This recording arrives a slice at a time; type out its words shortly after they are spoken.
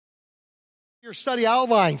Your study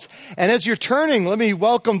outlines. And as you're turning, let me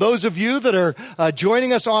welcome those of you that are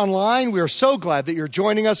joining us online. We are so glad that you're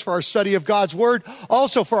joining us for our study of God's Word.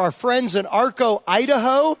 Also for our friends in Arco,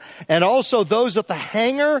 Idaho, and also those at the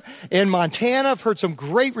hangar in Montana. I've heard some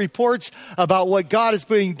great reports about what God has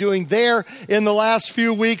been doing there in the last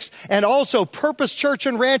few weeks. And also Purpose Church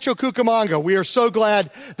in Rancho Cucamonga. We are so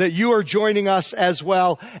glad that you are joining us as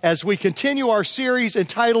well as we continue our series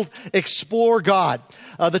entitled Explore God.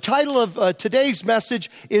 The title of today's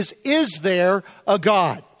message is There a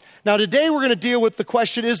God? Now, today we're going to deal with the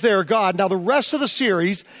question, is there a God? Now, the rest of the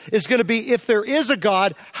series is going to be, if there is a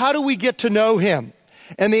God, how do we get to know him?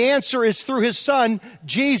 And the answer is through his son,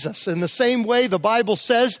 Jesus. In the same way, the Bible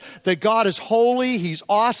says that God is holy, he's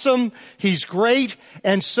awesome, he's great,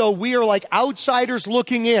 and so we are like outsiders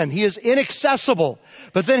looking in. He is inaccessible.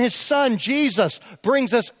 But then his son, Jesus,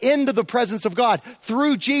 brings us into the presence of God.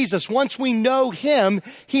 Through Jesus, once we know him,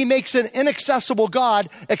 he makes an inaccessible God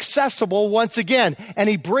accessible once again. And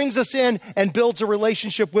he brings us in and builds a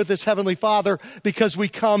relationship with his heavenly Father because we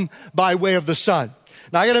come by way of the Son.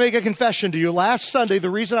 Now, I got to make a confession to you. Last Sunday, the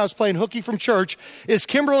reason I was playing hooky from church is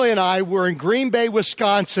Kimberly and I were in Green Bay,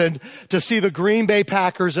 Wisconsin to see the Green Bay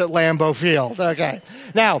Packers at Lambeau Field. Okay.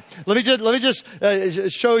 Now, let me just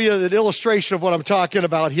show you an illustration of what I'm talking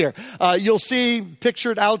about here. You'll see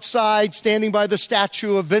pictured outside, standing by the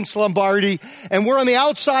statue of Vince Lombardi, and we're on the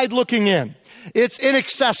outside looking in. It's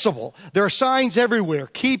inaccessible. There are signs everywhere.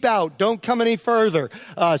 Keep out. Don't come any further.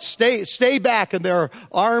 Stay back. And there are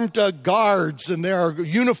armed guards and there are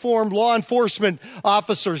uniformed law enforcement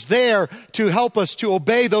officers there to help us to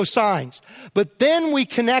obey those signs. But then we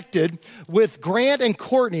connected with Grant and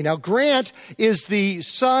Courtney. Now, Grant is the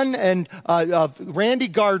son of Randy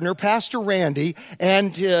Gardner, Pastor Randy,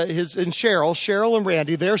 and Cheryl and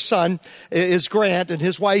Randy. Their son is Grant and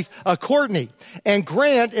his wife Courtney. And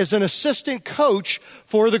Grant is an assistant coach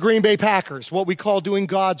for the Green Bay Packers. What we call doing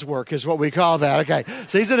God's work is what we call that. Okay,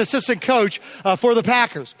 so he's an assistant coach for the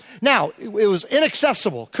Packers. Now, it was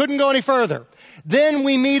inaccessible. Couldn't go any further. Then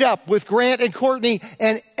we meet up with Grant and Courtney,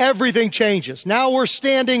 and everything changes. Now we're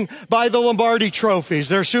standing by the Lombardi trophies,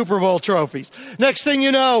 their Super Bowl trophies. Next thing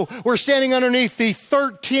you know, we're standing underneath the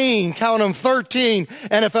 13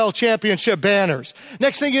 NFL championship banners.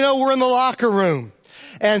 Next thing you know, we're in the locker room.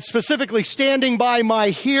 And specifically standing by my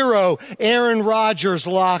hero, Aaron Rodgers'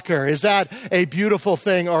 locker. Is that a beautiful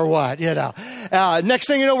thing or what? Next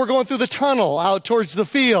thing you know, we're going through the tunnel out towards the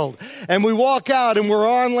field. And we walk out and we're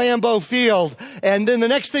on Lambeau Field. And then the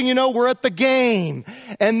next thing you know, we're at the game.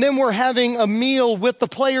 And then we're having a meal with the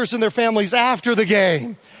players and their families after the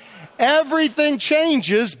game. Everything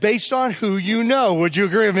changes based on who you know. Would you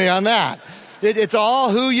agree with me on that? It's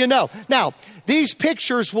all who you know. Now, these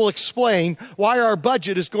pictures will explain why our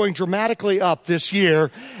budget is going dramatically up this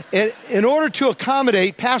year in order to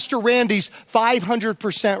accommodate Pastor Randy's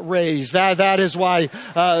 500% raise. That is why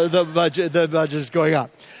the budget is going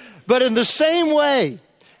up. But in the same way,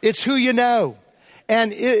 it's who you know.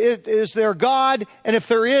 And is there God? And if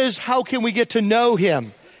there is, how can we get to know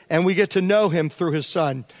him? And we get to know him through his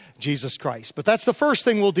son, Jesus Christ. But that's the first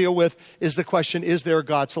thing we'll deal with is the question, is there a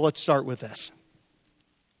God? So let's start with this.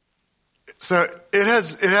 So it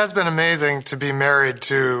has been amazing to be married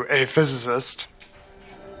to a physicist.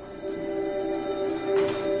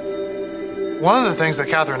 One of the things that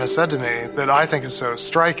Catherine has said to me that I think is so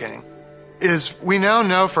striking is we now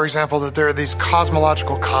know, for example, that there are these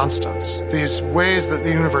cosmological constants, these ways that the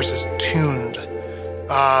universe is tuned,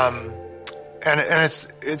 and it's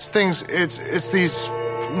these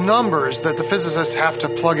numbers that the physicists have to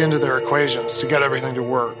plug into their equations to get everything to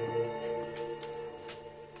work.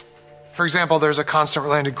 For example, there's a constant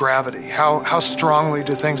relating to gravity. How strongly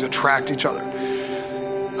do things attract each other?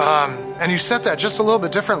 And you set that just a little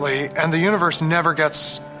bit differently, and the universe never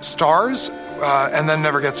gets stars and then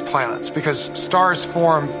never gets planets, because stars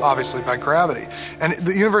form, obviously, by gravity. And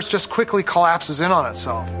the universe just quickly collapses in on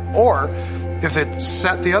itself. Or, if it's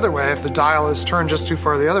set the other way, if the dial is turned just too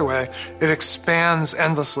far the other way, it expands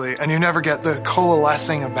endlessly, and you never get the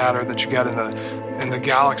coalescing of matter that you get in the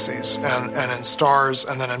galaxies and in stars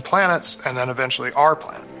and then in planets and then eventually our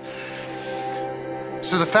planet.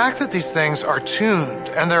 So the fact that these things are tuned,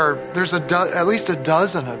 and there's at least a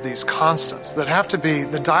dozen of these constants that have to be,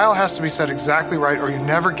 the dial has to be set exactly right, or you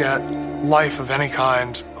never get life of any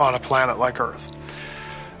kind on a planet like Earth.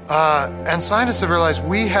 And scientists have realized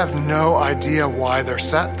we have no idea why they're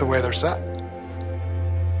set the way they're set.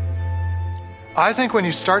 I think when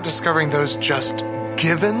you start discovering those just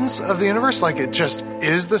givens of the universe, like it just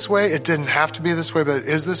is this way, it didn't have to be this way, but it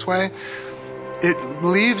is this way, it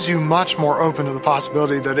leaves you much more open to the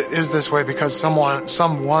possibility that it is this way because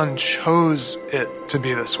someone chose it to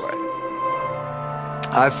be this way.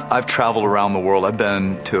 I've traveled around the world. I've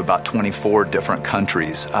been to about 24 different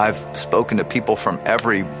countries. I've spoken to people from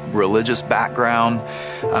every religious background.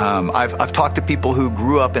 I've talked to people who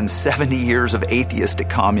grew up in 70 years of atheistic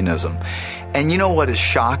communism. And you know what is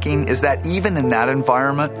shocking is that even in that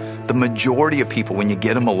environment, the majority of people, when you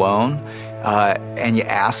get them alone and you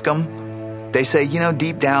ask them, they say,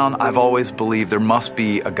 deep down, I've always believed there must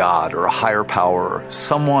be a God or a higher power or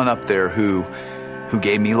someone up there who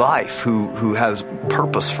gave me life, who has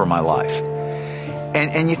purpose for my life.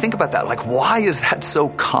 And you think about that, like, why is that so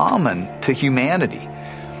common to humanity?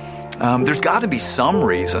 There's got to be some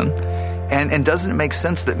reason. And doesn't it make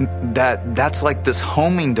sense that's like this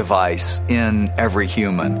homing device in every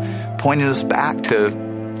human, pointing us back to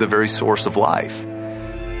the very source of life?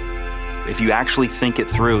 If you actually think it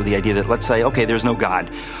through, the idea that, let's say, okay, there's no God.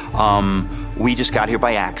 We just got here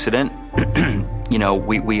by accident.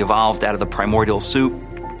 We evolved out of the primordial soup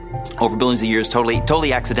over billions of years,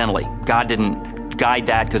 totally accidentally. God didn't guide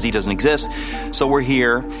that because he doesn't exist. So we're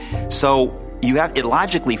here. So it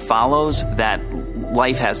logically follows that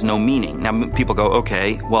life has no meaning. Now people go,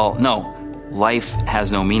 okay, well, no, life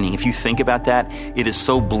has no meaning. If you think about that, it is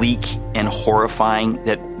so bleak and horrifying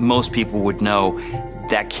that most people would know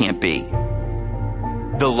that can't be.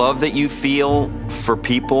 The love that you feel for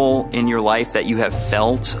people in your life that you have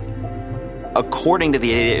felt, according to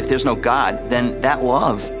the idea, if there's no God, then that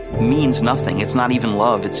love means nothing. It's not even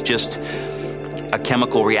love. It's just a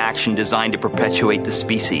chemical reaction designed to perpetuate the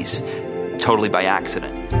species, totally by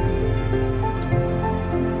accident.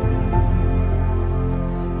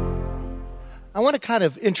 I want to kind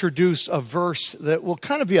of introduce a verse that will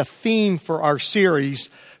kind of be a theme for our series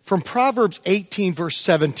from Proverbs 18, verse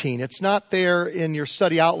 17. It's not there in your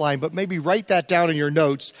study outline, but maybe write that down in your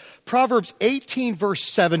notes. Proverbs 18, verse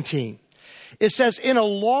 17. It says, in a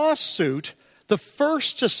lawsuit, the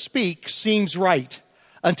first to speak seems right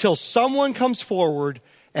until someone comes forward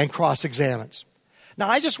and cross-examines. Now,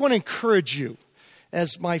 I just want to encourage you,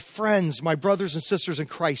 as my friends, my brothers and sisters in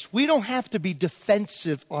Christ, we don't have to be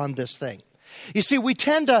defensive on this thing. You see, we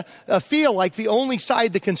tend to feel like the only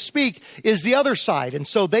side that can speak is the other side. And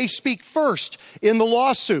so they speak first in the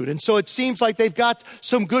lawsuit. And so it seems like they've got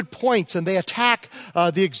some good points and they attack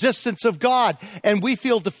the existence of God. And we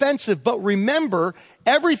feel defensive. But remember,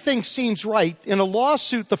 everything seems right. In a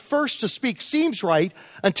lawsuit, the first to speak seems right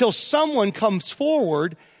until someone comes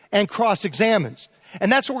forward and cross-examines. And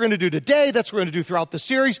that's what we're going to do today. That's what we're going to do throughout the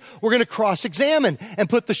series. We're going to cross-examine and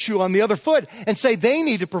put the shoe on the other foot and say they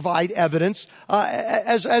need to provide evidence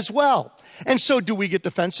as well. And so do we get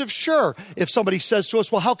defensive? Sure. If somebody says to us,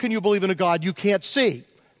 well, how can you believe in a God you can't see?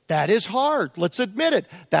 That is hard. Let's admit it.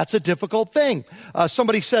 That's a difficult thing.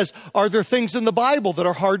 Somebody says, are there things in the Bible that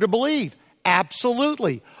are hard to believe?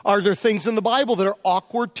 Absolutely. Are there things in the Bible that are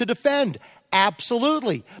awkward to defend?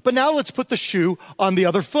 Absolutely. But now let's put the shoe on the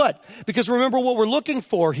other foot. Because remember, what we're looking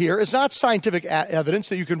for here is not scientific evidence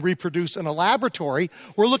that you can reproduce in a laboratory.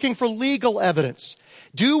 We're looking for legal evidence.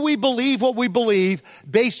 Do we believe what we believe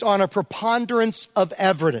based on a preponderance of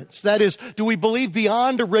evidence? That is, do we believe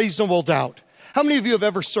beyond a reasonable doubt? How many of you have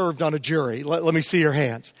ever served on a jury? Let me see your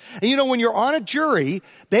hands. And when you're on a jury,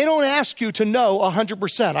 they don't ask you to know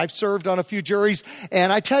 100%. I've served on a few juries,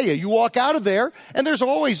 and I tell you, you walk out of there, and there's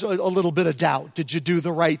always a little bit of doubt. Did you do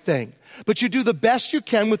the right thing? But you do the best you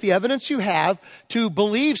can with the evidence you have to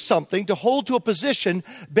believe something, to hold to a position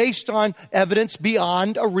based on evidence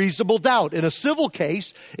beyond a reasonable doubt. In a civil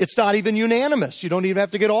case, it's not even unanimous. You don't even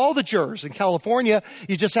have to get all the jurors. In California,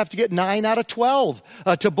 you just have to get 9 out of 12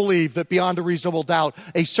 to believe that beyond a reasonable doubt,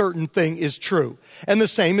 a certain thing is true. And the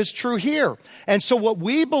same is true here. And so what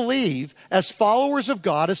we believe as followers of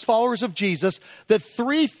God, as followers of Jesus, that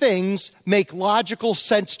 3 things make logical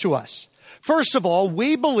sense to us. First of all,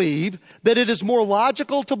 we believe that it is more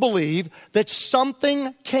logical to believe that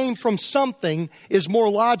something came from something is more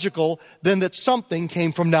logical than that something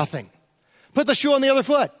came from nothing. Put the shoe on the other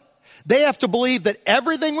foot. They have to believe that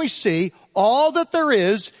everything we see, all that there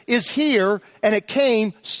is here,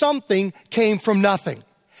 and something came from nothing.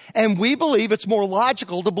 And we believe it's more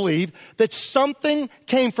logical to believe that something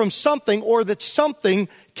came from something or that something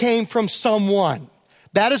came from someone.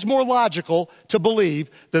 That is more logical to believe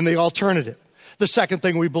than the alternative. The second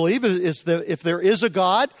thing we believe is that if there is a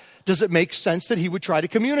God, does it make sense that he would try to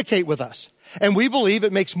communicate with us? And we believe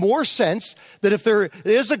it makes more sense that if there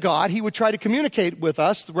is a God, he would try to communicate with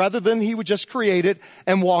us rather than he would just create it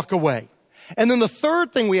and walk away. And then the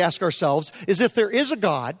third thing we ask ourselves is, if there is a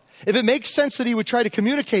God, if it makes sense that he would try to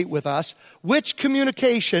communicate with us, which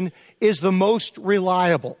communication is the most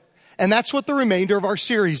reliable? And that's what the remainder of our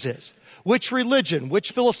series is. Which religion,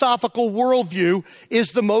 which philosophical worldview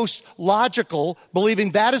is the most logical,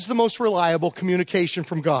 believing that is the most reliable communication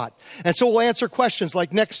from God? And so we'll answer questions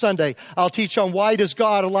like next Sunday, I'll teach on why does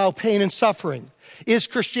God allow pain and suffering? Is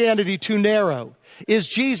Christianity too narrow? Is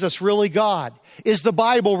Jesus really God? Is the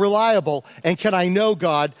Bible reliable? And can I know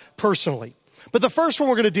God personally? But the first one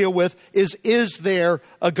we're going to deal with is there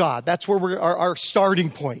a God? That's where our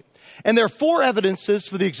starting point. And there are 4 evidences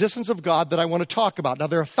for the existence of God that I want to talk about. Now,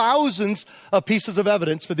 there are thousands of pieces of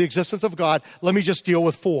evidence for the existence of God. Let me just deal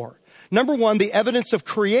with 4. Number 1, the evidence of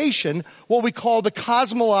creation, what we call the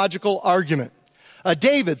cosmological argument.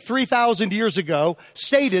 David, 3,000 years ago,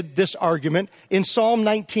 stated this argument in Psalm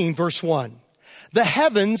 19, verse 1. The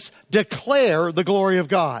heavens declare the glory of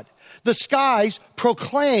God. The skies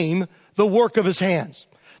proclaim the work of his hands.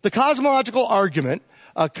 The cosmological argument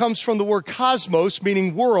comes from the word cosmos,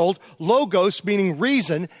 meaning world, logos, meaning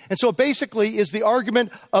reason. And so it basically is the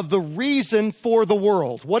argument of the reason for the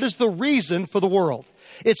world. What is the reason for the world?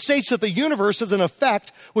 It states that the universe is an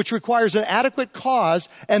effect which requires an adequate cause,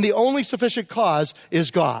 and the only sufficient cause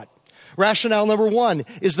is God. Rationale number 1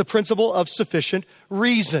 is the principle of sufficient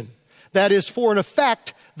reason. That is, for an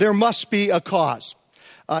effect, there must be a cause.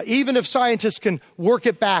 Even if scientists can work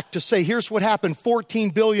it back to say, here's what happened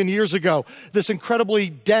 14 billion years ago, this incredibly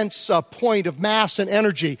dense point of mass and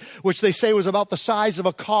energy, which they say was about the size of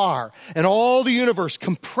a car, and all the universe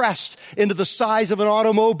compressed into the size of an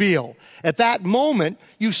automobile. At that moment,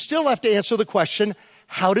 you still have to answer the question,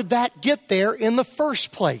 how did that get there in the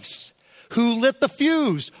first place? Who lit the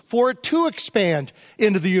fuse for it to expand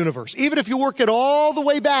into the universe? Even if you work it all the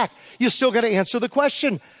way back, you still got to answer the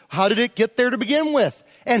question, how did it get there to begin with?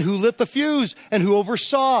 And who lit the fuse? And who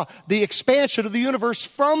oversaw the expansion of the universe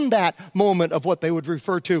from that moment of what they would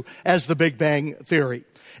refer to as the Big Bang Theory?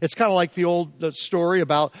 It's kind of like the old story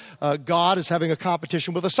about God is having a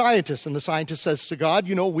competition with a scientist. And the scientist says to God,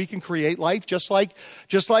 you know, we can create life just like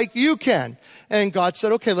you can. And God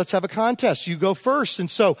said, okay, let's have a contest. You go first. And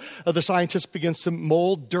so the scientist begins to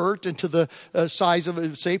mold dirt into the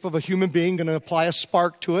shape of a human being and apply a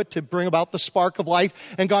spark to it to bring about the spark of life.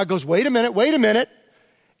 And God goes, wait a minute.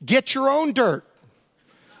 Get your own dirt.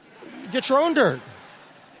 Get your own dirt.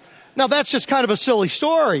 Now, that's just kind of a silly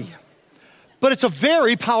story, but it's a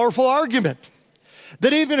very powerful argument.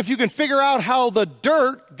 That even if you can figure out how the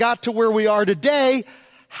dirt got to where we are today,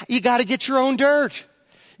 you got to get your own dirt.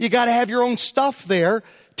 You got to have your own stuff there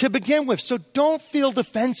to begin with. So don't feel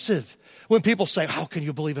defensive when people say, how can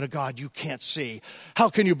you believe in a God you can't see? How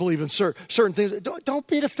can you believe in certain things? Don't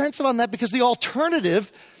be defensive on that, because the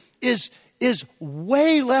alternative is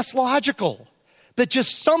way less logical. That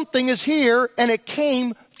just something is here and it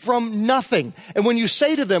came from nothing. And when you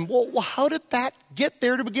say to them, well, how did that get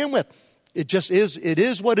there to begin with? It just is. It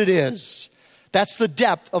is what it is. That's the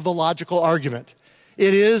depth of the logical argument.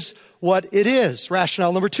 It is what it is.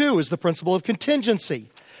 Rationale number 2 is the principle of contingency.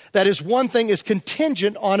 That is, one thing is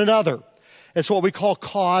contingent on another. It's what we call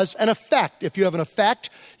cause and effect. If you have an effect,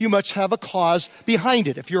 you must have a cause behind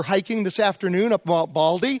it. If you're hiking this afternoon up Mount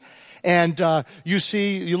Baldy, and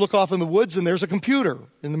you look off in the woods and there's a computer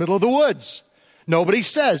in the middle of the woods. Nobody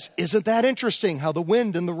says, isn't that interesting how the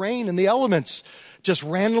wind and the rain and the elements just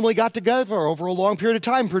randomly got together over a long period of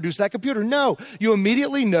time and produced that computer? No, you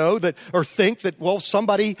immediately know that, or think that, well,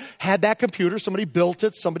 somebody had that computer, somebody built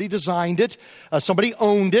it, somebody designed it, somebody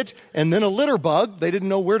owned it, and then a litter bug, they didn't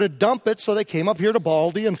know where to dump it, so they came up here to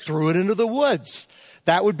Baldy and threw it into the woods.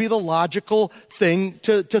 That would be the logical thing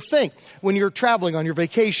to think when you're traveling on your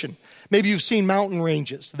vacation. Maybe you've seen mountain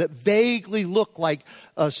ranges that vaguely look like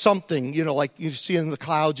something, like you see in the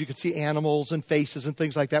clouds, you can see animals and faces and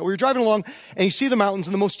things like that. Where you're driving along and you see the mountains,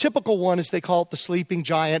 and the most typical one is they call it the sleeping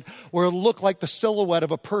giant, where it'll look like the silhouette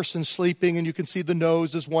of a person sleeping, and you can see the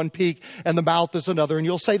nose as one peak and the mouth is another. And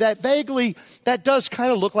you'll say that vaguely, that does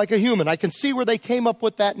kind of look like a human. I can see where they came up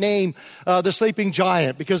with that name, the sleeping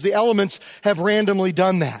giant, because the elements have randomly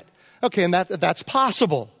done that. Okay, and that's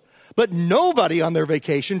possible. But nobody on their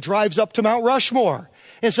vacation drives up to Mount Rushmore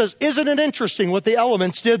and says, isn't it interesting what the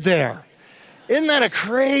elements did there? Isn't that a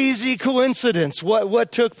crazy coincidence,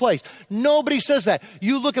 what took place? Nobody says that.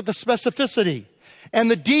 You look at the specificity and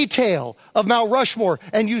the detail of Mount Rushmore,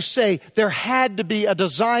 and you say there had to be a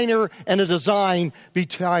designer and a design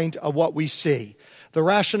behind what we see. The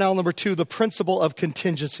rationale number 2, the principle of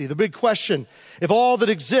contingency. The big question, if all that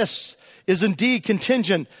exists is indeed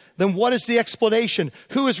contingent, then what is the explanation?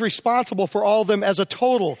 Who is responsible for all of them as a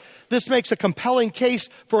total? This makes a compelling case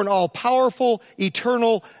for an all-powerful,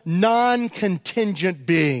 eternal, non-contingent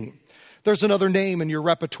being. There's another name in your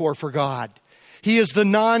repertoire for God. He is the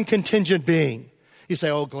non-contingent being. You say,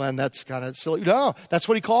 oh, Glenn, that's kind of silly. No, that's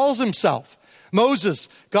what he calls himself. Moses,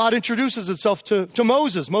 God introduces himself to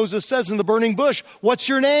Moses. Moses says in the burning bush, what's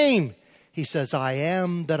your name? He says, I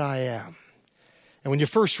am that I am. And when you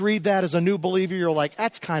first read that as a new believer, you're like,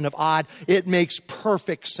 that's kind of odd. It makes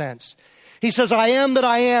perfect sense. He says, I am that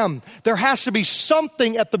I am. There has to be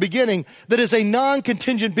something at the beginning that is a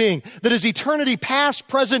non-contingent being, that is eternity past,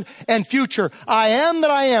 present, and future. I am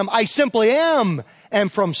that I am. I simply am.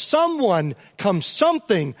 And from someone comes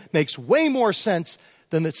something makes way more sense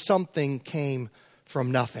than that something came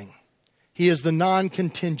from nothing. He is the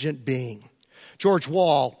non-contingent being. George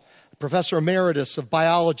Wall, Professor Emeritus of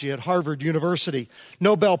Biology at Harvard University,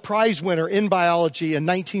 Nobel Prize winner in biology in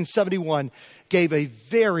 1971, gave a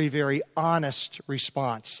very, very honest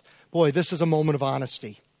response. Boy, this is a moment of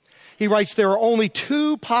honesty. He writes, there are only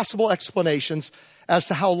two possible explanations as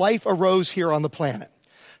to how life arose here on the planet.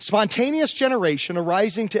 Spontaneous generation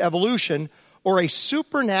arising to evolution, or a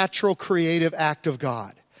supernatural creative act of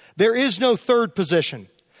God. There is no third position.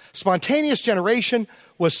 Spontaneous generation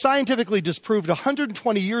was scientifically disproved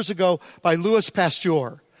 120 years ago by Louis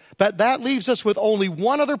Pasteur. But that leaves us with only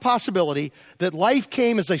one other possibility, that life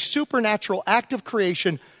came as a supernatural act of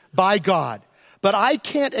creation by God. But I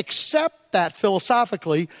can't accept that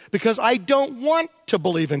philosophically because I don't want to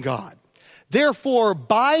believe in God. Therefore,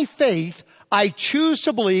 by faith, I choose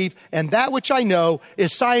to believe in that which I know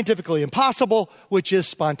is scientifically impossible, which is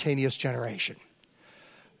spontaneous generation.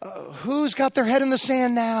 Who's got their head in the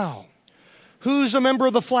sand now? Who's a member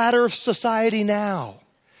of the Flat Earth Society now?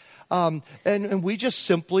 And we just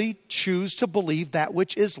simply choose to believe that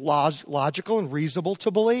which is logical and reasonable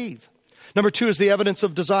to believe. Number two is the evidence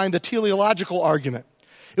of design, the teleological argument.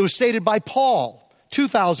 It was stated by Paul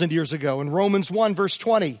 2,000 years ago in Romans 1, verse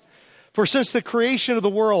 20. For since the creation of the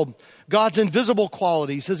world, God's invisible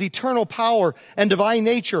qualities, his eternal power and divine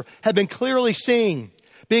nature have been clearly seen,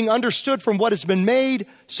 being understood from what has been made,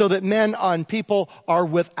 so that men and people are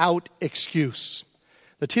without excuse.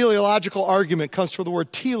 The teleological argument comes from the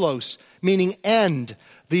word telos, meaning end.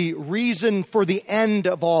 The reason for the end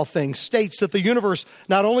of all things states that the universe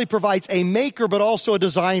not only provides a maker, but also a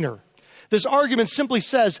designer. This argument simply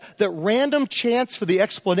says that random chance for the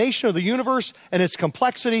explanation of the universe and its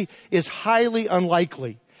complexity is highly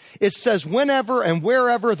unlikely. It says whenever and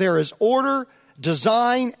wherever there is order,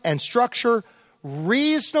 design, and structure,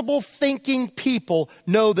 reasonable thinking people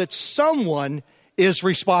know that someone is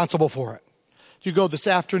responsible for it. If you go this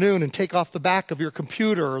afternoon and take off the back of your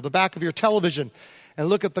computer or the back of your television and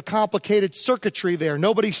look at the complicated circuitry there,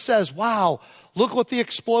 nobody says, wow, look what the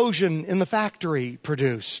explosion in the factory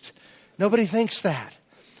produced. Nobody thinks that.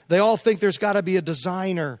 They all think there's got to be a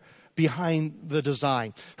designer behind the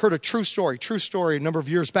design. Heard a true story a number of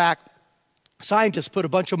years back. Scientists put a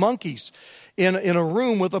bunch of monkeys in a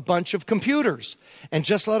room with a bunch of computers and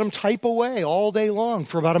just let them type away all day long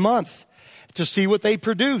for about a month to see what they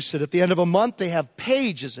produce. And at the end of a month, they have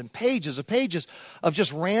pages and pages and pages of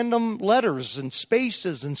just random letters and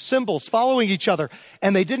spaces and symbols following each other.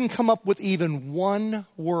 And they didn't come up with even one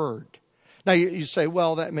word. Now, you say,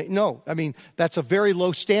 well, that's a very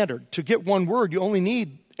low standard. To get one word, you only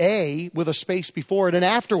need A with a space before it and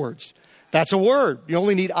afterwards. That's a word. You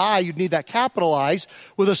only need I. You'd need that capitalized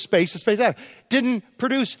with a space after. Didn't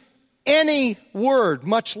produce any word,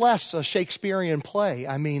 much less a Shakespearean play.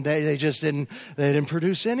 I mean, they just didn't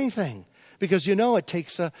produce anything. Because, it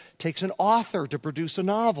takes an author to produce a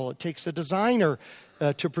novel. It takes a designer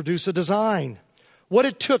to produce a design. What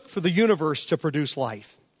it took for the universe to produce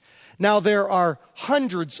life. Now, there are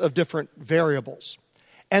hundreds of different variables.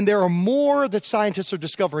 And there are more that scientists are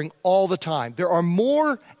discovering all the time. There are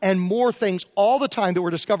more and more things all the time that we're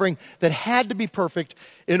discovering that had to be perfect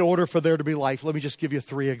in order for there to be life. Let me just give you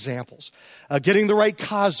 3 examples. Getting the right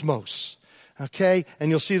cosmos, okay? And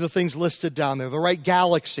you'll see the things listed down there. The right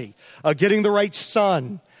galaxy. Getting the right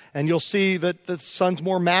sun. And you'll see that the sun's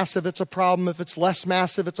more massive, it's a problem. If it's less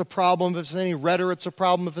massive, it's a problem. If it's any redder, it's a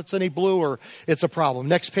problem. If it's any bluer, it's a problem.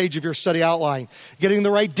 Next page of your study outline. Getting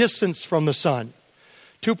the right distance from the sun.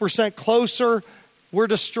 2% closer, we're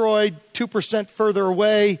destroyed. 2% further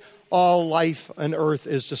away, all life on earth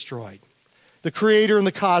is destroyed. The creator and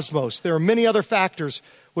the cosmos. There are many other factors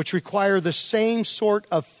which require the same sort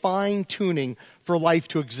of fine-tuning for life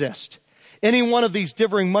to exist. Any one of these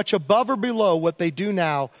differing much above or below what they do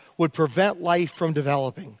now would prevent life from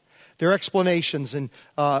developing. Their explanations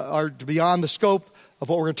are beyond the scope of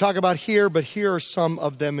what we're going to talk about here, but here are some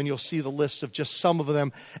of them, and you'll see the list of just some of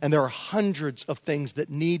them. And there are hundreds of things that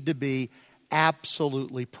need to be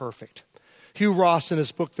absolutely perfect. Hugh Ross, in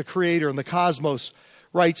his book, The Creator and the Cosmos,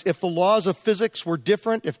 writes, if the laws of physics were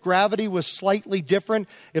different, if gravity was slightly different,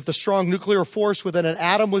 if the strong nuclear force within an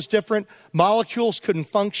atom was different, molecules couldn't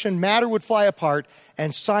function, matter would fly apart,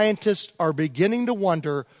 and scientists are beginning to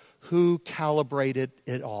wonder who calibrated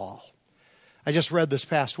it all. I just read this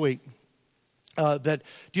past week that,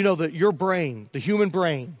 do you know that your brain, the human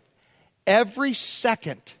brain, every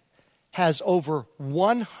second has over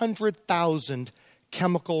 100,000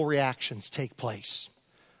 chemical reactions take place.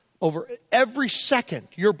 Over every second,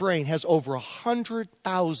 your brain has over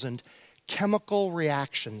 100,000 chemical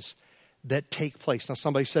reactions that take place. Now,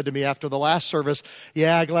 somebody said to me after the last service,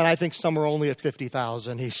 yeah, Glenn, I think some are only at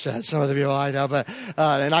 50,000, he said. Some of the people I know, but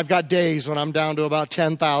and I've got days when I'm down to about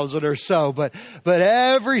 10,000 or so. But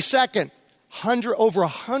every second, over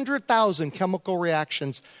 100,000 chemical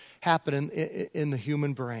reactions happen in the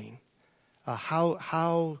human brain.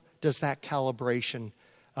 How does that calibration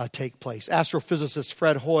take place? Astrophysicist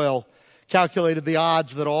Fred Hoyle calculated the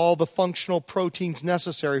odds that all the functional proteins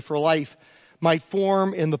necessary for life might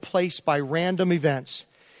form in the place by random events.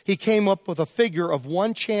 He came up with a figure of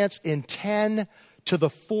 1 chance in 10 to the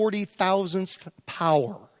 40,000th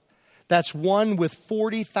power. That's 1 with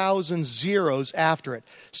 40,000 zeros after it.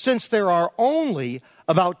 Since there are only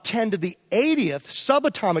about 10 to the 80th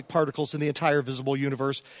subatomic particles in the entire visible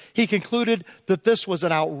universe, he concluded that this was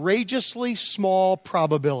an outrageously small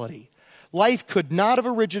probability. Life could not have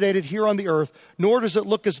originated here on the earth, nor does it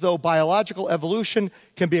look as though biological evolution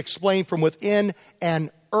can be explained from within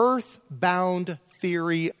an earth-bound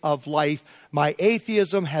theory of life. My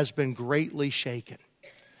atheism has been greatly shaken.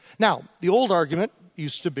 Now, the old argument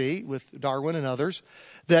used to be, with Darwin and others,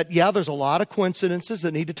 that, yeah, there's a lot of coincidences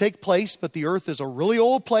that need to take place, but the earth is a really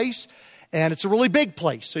old place, and it's a really big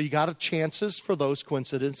place. So you got chances for those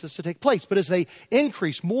coincidences to take place. But as they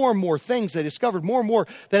increased more and more things, they discovered more and more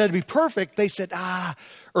that had to be perfect. They said,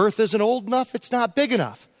 Earth isn't old enough, it's not big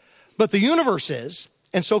enough. But the universe is.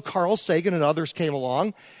 And so Carl Sagan and others came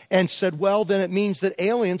along and said, well, then it means that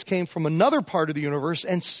aliens came from another part of the universe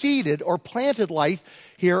and seeded or planted life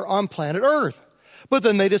here on planet Earth. But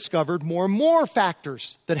then they discovered more and more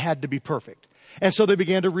factors that had to be perfect. And so they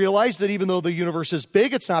began to realize that even though the universe is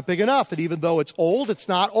big, it's not big enough. And even though it's old, it's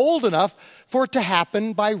not old enough for it to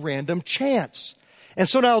happen by random chance. And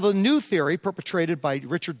so now the new theory, perpetrated by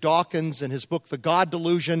Richard Dawkins in his book, The God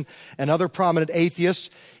Delusion, and other prominent atheists,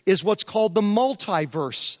 is what's called the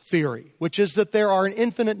multiverse theory, which is that there are an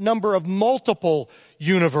infinite number of multiple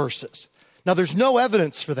universes. Now, there's no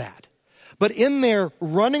evidence for that. But in their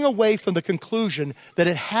running away from the conclusion that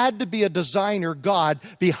it had to be a designer, God,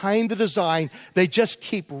 behind the design, they just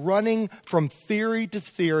keep running from theory to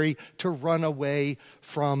theory to run away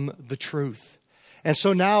from the truth. And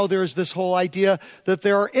so now there's this whole idea that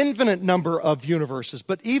there are infinite number of universes.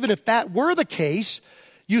 But even if that were the case,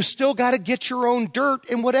 you still got to get your own dirt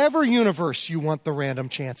in whatever universe you want the random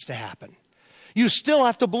chance to happen. You still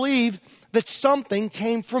have to believe that something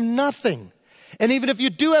came from nothing. And even if you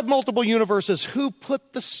do have multiple universes, who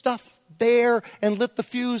put the stuff there and lit the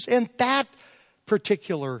fuse in that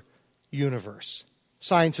particular universe?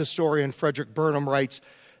 Science historian Frederick Burnham writes,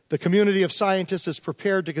 the community of scientists is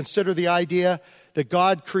prepared to consider the idea that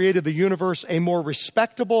God created the universe a more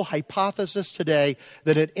respectable hypothesis today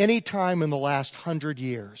than at any time in the last 100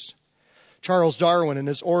 years. Charles Darwin, in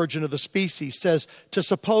his Origin of the Species, says to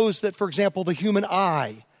suppose that, for example, the human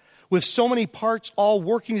eye, with so many parts all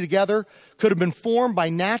working together, could have been formed by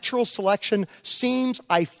natural selection seems,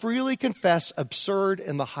 I freely confess, absurd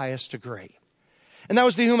in the highest degree. And that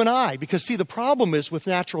was the human eye, because, see, the problem is with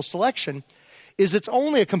natural selection is it's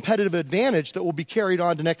only a competitive advantage that will be carried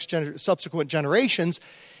on to subsequent generations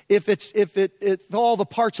if all the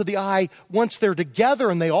parts of the eye, once they're together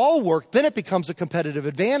and they all work, then it becomes a competitive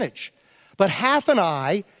advantage. But half an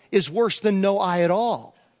eye is worse than no eye at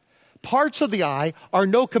all. Parts of the eye are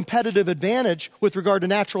no competitive advantage with regard to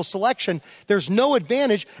natural selection. There's no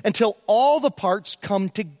advantage until all the parts come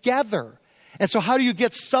together. And so how do you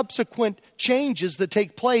get subsequent changes that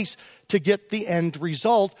take place to get the end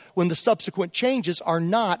result when the subsequent changes are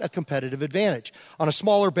not a competitive advantage? On a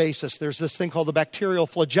smaller basis, there's this thing called the bacterial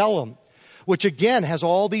flagellum, which again has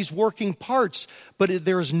all these working parts, but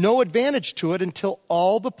there is no advantage to it until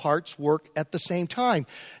all the parts work at the same time.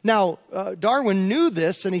 Now, Darwin knew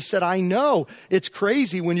this, and he said, I know it's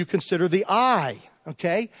crazy when you consider the eye,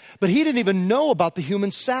 okay? But he didn't even know about the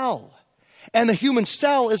human cell. And the human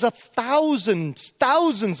cell is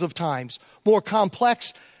thousands of times more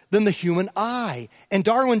complex than the human eye. And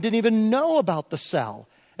Darwin didn't even know about the cell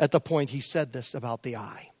at the point he said this about the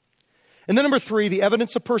eye. And then number 3, the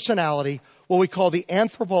evidence of personality, what we call the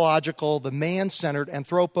anthropological, the man-centered,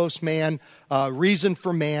 anthropos, man, reason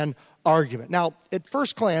for man argument. Now, at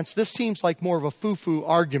first glance, this seems like more of a foo-foo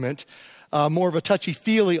argument, more of a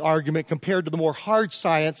touchy-feely argument compared to the more hard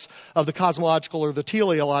science of the cosmological or the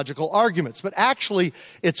teleological arguments. But actually,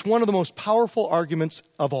 it's one of the most powerful arguments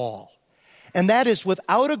of all. And that is,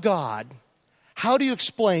 without a God, how do you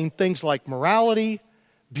explain things like morality,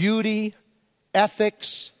 beauty,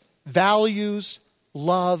 ethics, values,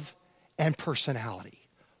 love, and personality?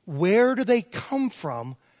 Where do they come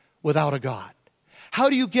from without a God? How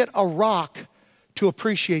do you get a rock to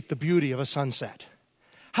appreciate the beauty of a sunset?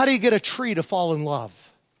 How do you get a tree to fall in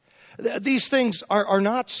love? These things are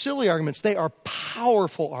not silly arguments. They are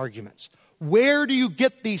powerful arguments. Where do you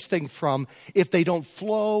get these things from if they don't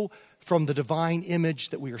flow from the divine image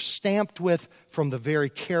that we are stamped with from the very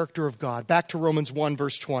character of God? Back to Romans 1,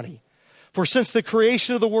 verse 20. For since the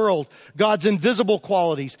creation of the world, God's invisible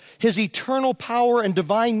qualities, his eternal power and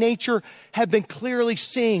divine nature have been clearly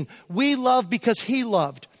seen. We love because he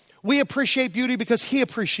loved. We appreciate beauty because he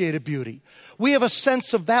appreciated beauty. We have a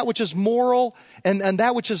sense of that which is moral and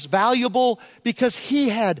that which is valuable because he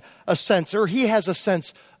had a sense, or he has a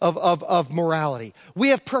sense of morality. We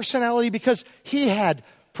have personality because he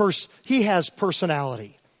has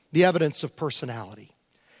personality, the evidence of personality.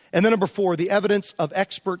 And then number 4, the evidence of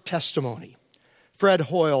expert testimony. Fred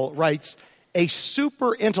Hoyle writes, a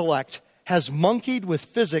super intellect has monkeyed with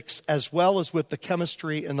physics as well as with the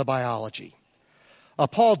chemistry and the biology.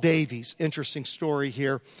 Paul Davies, interesting story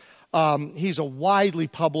here. He's a widely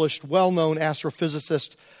published, well-known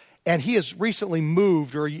astrophysicist, and he has recently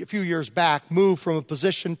moved, or a few years back, moved from a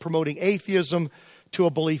position promoting atheism to a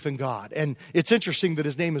belief in God. And it's interesting that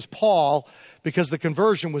his name is Paul because the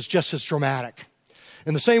conversion was just as dramatic.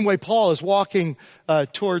 In the same way, Paul is walking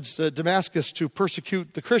towards Damascus to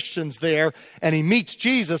persecute the Christians there, and he meets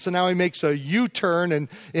Jesus, and now he makes a U-turn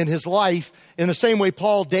in his life. In the same way,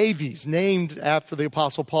 Paul Davies, named after the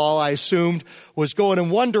Apostle Paul, I assumed, was going in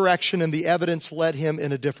one direction, and the evidence led him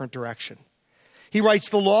in a different direction. He writes,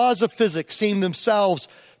 the laws of physics seem themselves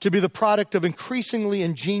to be the product of increasingly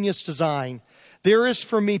ingenious design. There is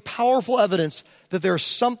for me powerful evidence that there is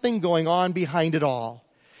something going on behind it all.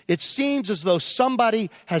 It seems as though somebody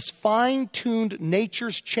has fine-tuned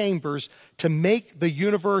nature's chambers to make the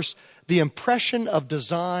universe. The impression of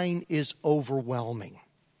design is overwhelming.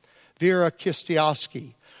 Vera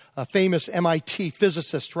Kostiowski, a famous MIT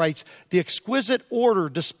physicist, writes, the exquisite order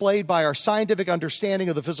displayed by our scientific understanding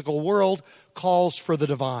of the physical world calls for the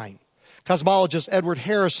divine. Cosmologist Edward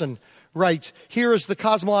Harrison writes, here is the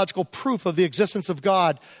cosmological proof of the existence of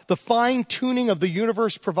God. The fine-tuning of the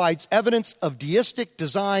universe provides evidence of deistic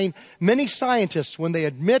design. Many scientists, when they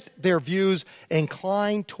admit their views,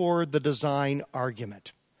 incline toward the design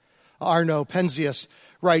argument. Arno Penzias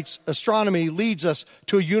writes, astronomy leads us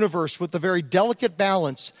to a universe with the very delicate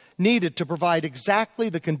balance needed to provide exactly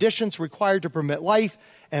the conditions required to permit life,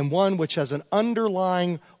 and one which has an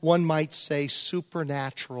underlying, one might say,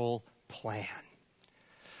 supernatural plan.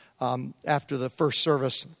 After the first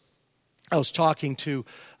service, I was talking to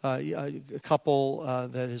a couple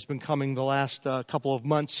that has been coming the last couple of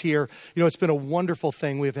months here. You know, it's been a wonderful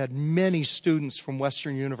thing. We've had many students from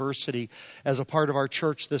Western University as a part of our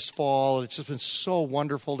church this fall. It's just been so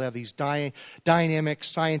wonderful to have these dynamic,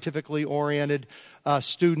 scientifically oriented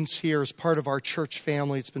students here as part of our church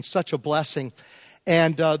family. It's been such a blessing.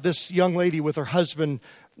 And this young lady with her husband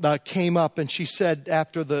came up, and she said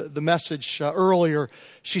after the message earlier,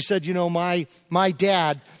 she said, you know, my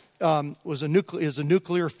dad is a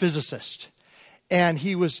nuclear physicist, and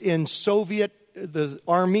he was in the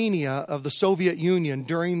Armenia of the Soviet Union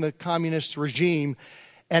during the communist regime,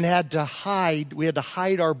 and we had to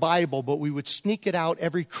hide our Bible, but we would sneak it out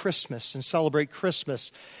every Christmas and celebrate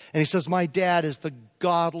Christmas. And he says, my dad is the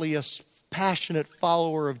godliest, passionate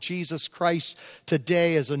follower of Jesus Christ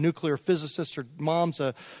today as a nuclear physicist. Her mom's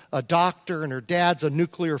a doctor, and her dad's a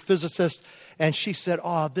nuclear physicist. And she said,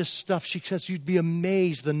 this stuff, she says, you'd be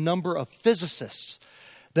amazed the number of physicists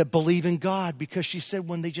that believe in God, because she said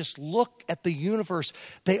when they just look at the universe,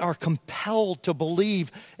 they are compelled to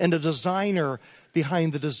believe in a designer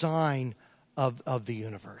behind the design of the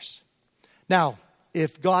universe. Now,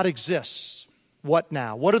 if God exists, what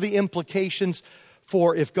now? What are the implications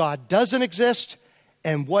for if God doesn't exist,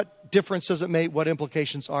 and what difference does it make? What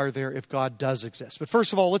implications are there if God does exist? But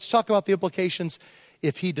first of all, let's talk about the implications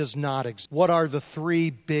if he does not exist. What are the 3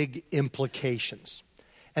 big implications?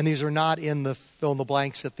 And these are not in the fill in the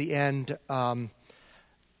blanks at the end.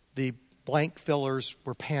 The blank fillers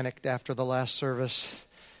were panicked after the last service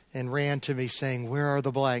and ran to me saying, "Where are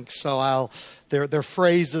the blanks?" So they're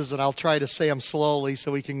phrases, and I'll try to say them slowly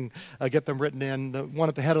so we can get them written in. The one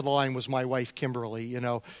at the head of the line was my wife, Kimberly. You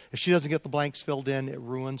know, if she doesn't get the blanks filled in, it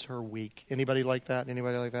ruins her week. Anybody like that?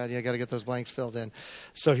 Anybody like that? Yeah, got to get those blanks filled in.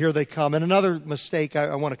 So here they come. And another mistake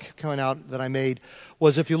I want to point out that I made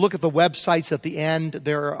was, if you look at the websites at the end,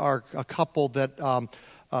 there are a couple that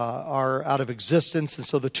are out of existence. And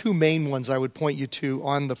so the two main ones I would point you to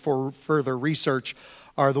on the for further research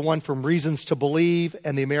are the one from Reasons to Believe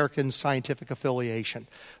and the American Scientific Affiliation.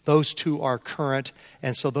 Those two are current,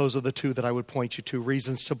 and so those are the two that I would point you to,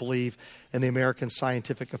 Reasons to Believe and the American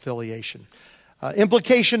Scientific Affiliation.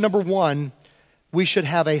 Implication number one, we should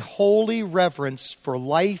have a holy reverence for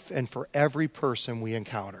life and for every person we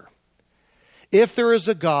encounter. If there is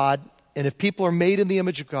a God, and if people are made in the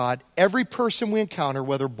image of God, every person we encounter,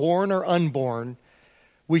 whether born or unborn,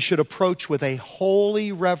 we should approach with a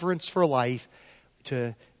holy reverence for life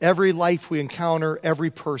to every life we encounter,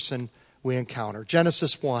 every person we encounter.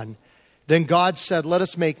 Genesis 1, then God said, "Let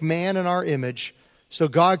us make man in our image." So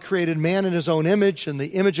God created man in his own image. In the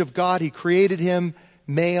image of God, he created him,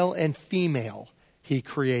 male and female. He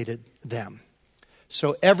created them.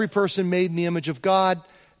 So every person made in the image of God,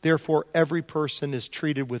 therefore every person is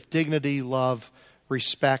treated with dignity, love,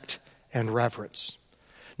 respect, and reverence.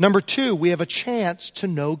 Number two, we have a chance to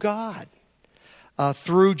know God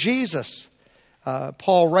through Jesus.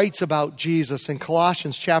 Paul writes about Jesus in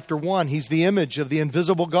Colossians chapter 1. He's the image of the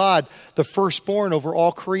invisible God, the firstborn over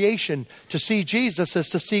all creation. To see Jesus is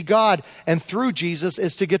to see God, and through Jesus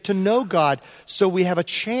is to get to know God. So we have a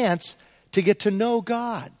chance to get to know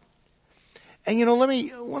God. And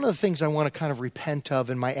one of the things I want to kind of repent of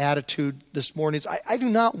in my attitude this morning is I do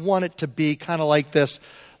not want it to be kind of like this,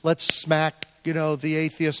 let's smack, the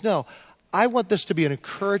atheist. No, I want this to be an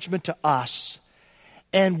encouragement to us.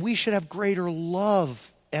 And we should have greater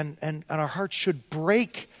love, and our hearts should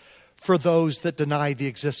break for those that deny the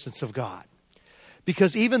existence of God.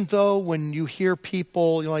 Because even though when you hear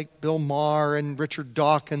people like Bill Maher and Richard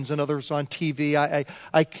Dawkins and others on TV, I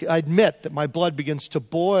admit that my blood begins to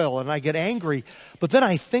boil and I get angry. But then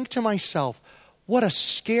I think to myself, what a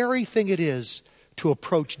scary thing it is to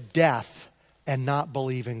approach death and not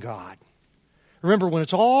believe in God. Remember, when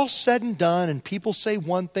it's all said and done and people say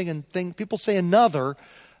one thing and people say another,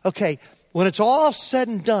 okay, when it's all said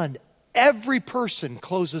and done, every person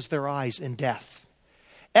closes their eyes in death.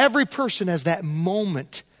 Every person has that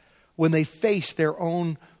moment when they face their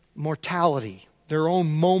own mortality, their own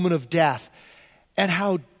moment of death, and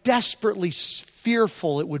how desperately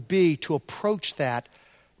fearful it would be to approach that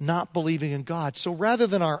not believing in God. So rather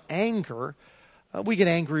than our anger, we get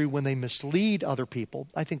angry when they mislead other people.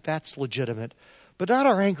 I think that's legitimate. But not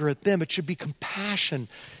our anger at them. It should be compassion.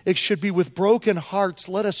 It should be with broken hearts.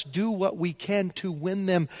 Let us do what we can to win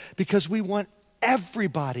them, because we want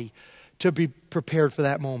everybody to be prepared for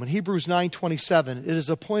that moment. Hebrews 9:27, it is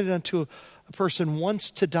appointed unto a person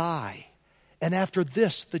once to die, and after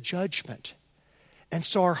this the judgment. And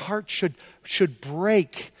so our hearts should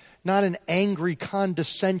break, not in angry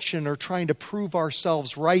condescension or trying to prove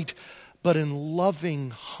ourselves right, but in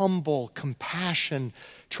loving, humble compassion,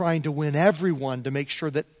 trying to win everyone to make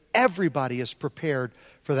sure that everybody is prepared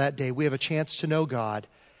for that day. We have a chance to know God.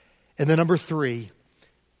 And then number three,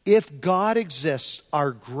 if God exists,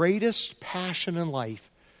 our greatest passion in life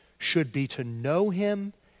should be to know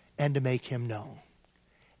Him and to make Him known.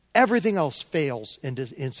 Everything else fails into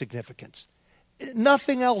insignificance.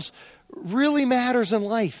 Nothing else really matters in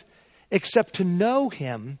life except to know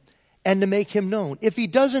Him and to make Him known. If He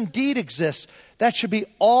does indeed exist, that should be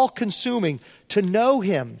all-consuming, to know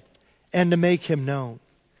Him and to make Him known.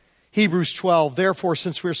 Hebrews 12, therefore,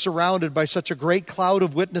 since we're surrounded by such a great cloud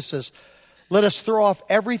of witnesses, let us throw off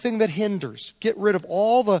everything that hinders. Get rid of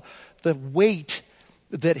all the weight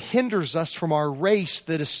that hinders us from our race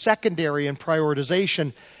that is secondary in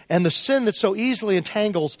prioritization, and the sin that so easily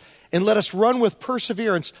entangles, and let us run with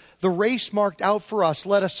perseverance the race marked out for us.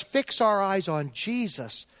 Let us fix our eyes on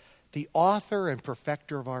Jesus, the author and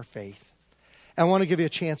perfecter of our faith. I want to give you a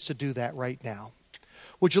chance to do that right now.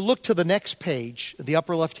 Would you look to the next page, the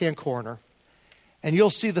upper left-hand corner, and you'll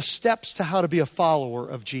see the steps to how to be a follower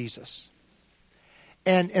of Jesus.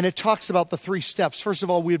 And it talks about the three steps. First of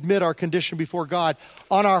all, we admit our condition before God.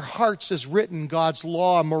 On our hearts is written God's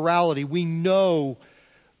law and morality. We know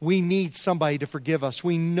we need somebody to forgive us.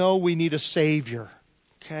 We know we need a Savior.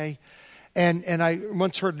 Okay? And I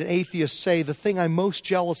once heard an atheist say, the thing I'm most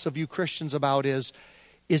jealous of you Christians about is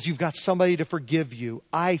you've got somebody to forgive you.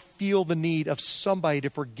 I feel the need of somebody to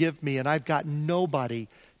forgive me, and I've got nobody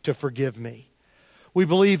to forgive me. We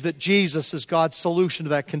believe that Jesus is God's solution to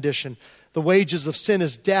that condition. The wages of sin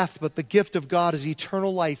is death, but the gift of God is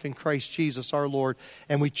eternal life in Christ Jesus our Lord.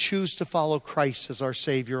 And we choose to follow Christ as our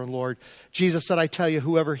Savior and Lord. Jesus said, I tell you,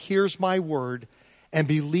 whoever hears my word and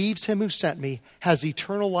believes him who sent me has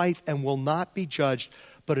eternal life and will not be judged,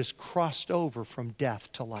 but is crossed over from death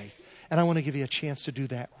to life. And I want to give you a chance to do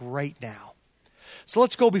that right now. So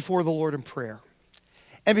let's go before the Lord in prayer.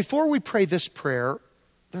 And before we pray this prayer,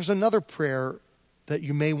 there's another prayer that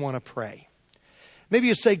you may want to pray. Maybe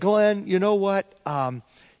you say, Glenn, you know what?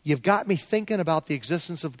 You've got me thinking about the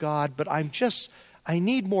existence of God, but I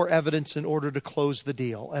need more evidence in order to close the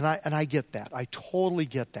deal. And I get that. I totally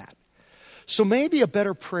get that. So maybe a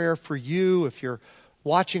better prayer for you, if you're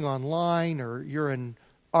watching online or you're in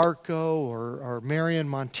Arco or Marion,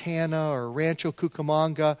 Montana or Rancho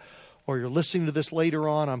Cucamonga, or you're listening to this later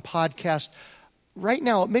on podcast, right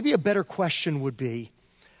now, maybe a better question would be,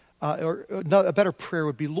 or a better prayer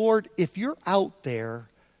would be, Lord, if you're out there,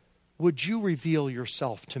 would you reveal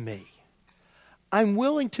yourself to me? I'm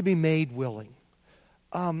willing to be made willing.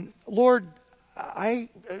 Lord, I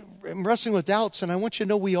am wrestling with doubts, and I want you to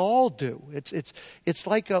know we all do. It's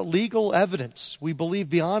like a legal evidence. We believe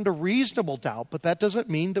beyond a reasonable doubt, but that doesn't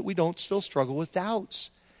mean that we don't still struggle with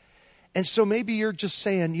doubts. And so maybe you're just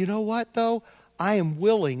saying, you know what, though? I am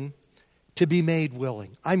willing to be made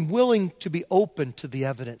willing. I'm willing to be open to the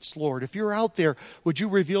evidence. Lord, if you're out there, would you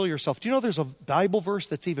reveal yourself? Do you know there's a Bible verse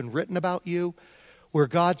that's even written about you where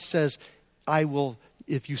God says, I will,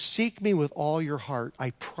 if you seek me with all your heart,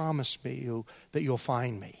 I promise you that you'll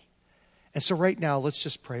find me. And so right now, let's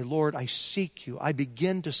just pray. Lord, I seek you. I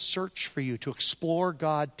begin to search for you, to explore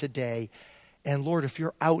God today. And Lord, if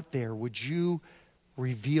you're out there, would you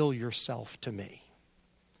reveal yourself to me?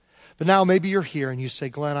 But now maybe you're here and you say,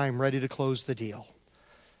 Glenn, I'm ready to close the deal.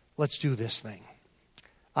 Let's do this thing.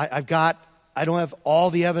 I don't have all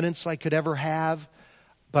the evidence I could ever have,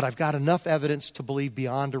 but I've got enough evidence to believe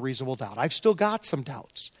beyond a reasonable doubt. I've still got some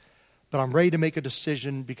doubts, but I'm ready to make a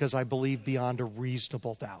decision because I believe beyond a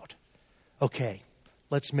reasonable doubt. Okay,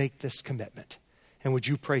 let's make this commitment. And would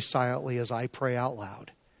you pray silently as I pray out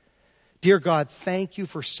loud? Dear God, thank you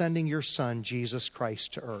for sending your Son, Jesus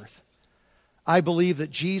Christ, to earth. I believe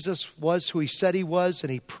that Jesus was who he said he was,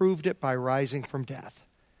 and he proved it by rising from death.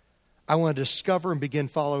 I want to discover and begin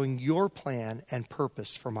following your plan and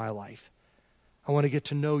purpose for my life. I want to get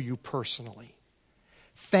to know you personally.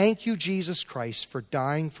 Thank you, Jesus Christ, for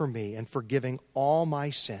dying for me and forgiving all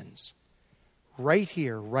my sins. Right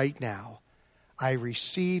here, right now, I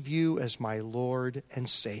receive you as my Lord and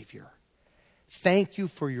Savior. Thank you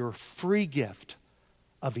for your free gift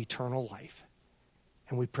of eternal life.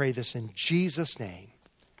 And we pray this in Jesus' name.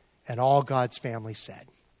 And all God's family said,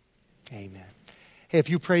 amen. Hey, if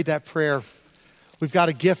you prayed that prayer, we've got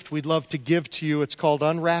a gift we'd love to give to you. It's called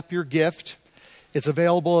Unwrap Your Gift. It's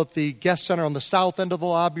available at the guest center on the south end of the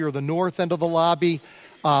lobby or the north end of the lobby.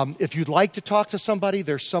 If you'd like to talk to somebody,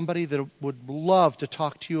 there's somebody that would love to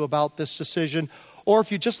talk to you about this decision. Or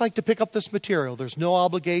if you'd just like to pick up this material, there's no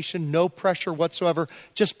obligation, no pressure whatsoever.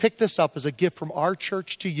 Just pick this up as a gift from our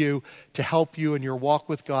church to you to help you in your walk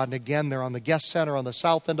with God. And again, they're on the guest center on the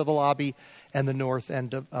south end of the lobby and the north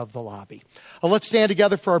end of the lobby. Let's stand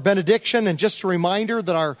together for our benediction. And just a reminder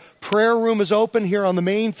that our prayer room is open here on the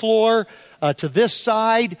main floor to this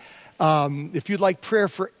side. If you'd like prayer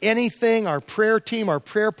for anything, our prayer team, our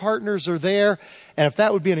prayer partners are there. And if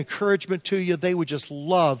that would be an encouragement to you, they would just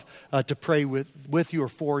love to pray with you or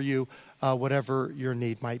for you, whatever your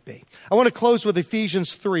need might be. I want to close with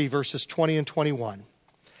Ephesians 3, verses 20 and 21.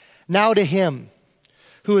 Now to him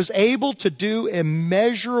who is able to do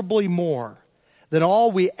immeasurably more than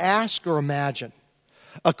all we ask or imagine,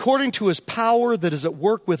 according to his power that is at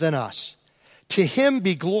work within us, to him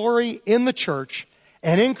be glory in the church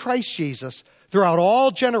and in Christ Jesus throughout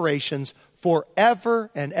all generations,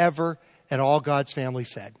 forever and ever. And all God's family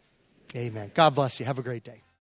said, amen. God bless you. Have a great day.